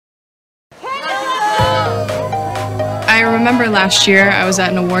remember last year I was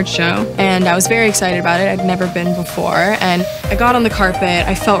at an award show and I was very excited about it. I'd never been before, and I got on the carpet.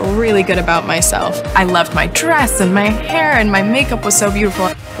 I felt really good about myself. I loved my dress and my hair, and my makeup was so beautiful.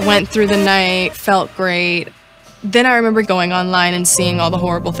 Went through the night, felt great. Then I remember going online and seeing all the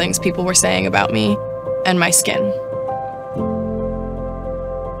horrible things people were saying about me and my skin.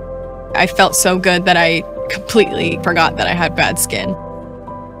 I felt so good that I completely forgot that I had bad skin.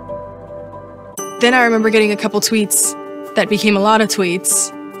 Then I remember getting a couple tweets that became a lot of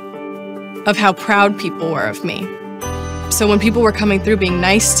tweets of how proud people were of me. So when people were coming through being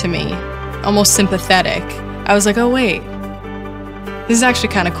nice to me, almost sympathetic, I was like, oh wait, this is actually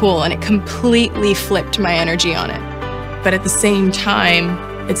kind of cool, and it completely flipped my energy on it. But at the same time,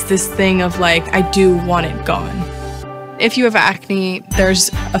 it's this thing of like, I do want it gone. If you have acne,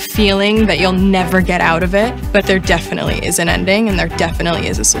 there's a feeling that you'll never get out of it, but there definitely is an ending, and there definitely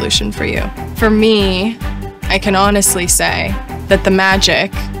is a solution for you. For me, I can honestly say that the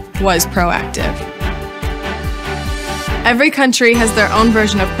magic was Proactiv. Every country has their own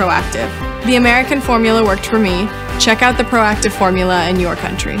version of Proactiv. The American formula worked for me. Check out the Proactiv formula in your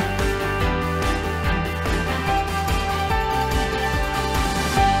country.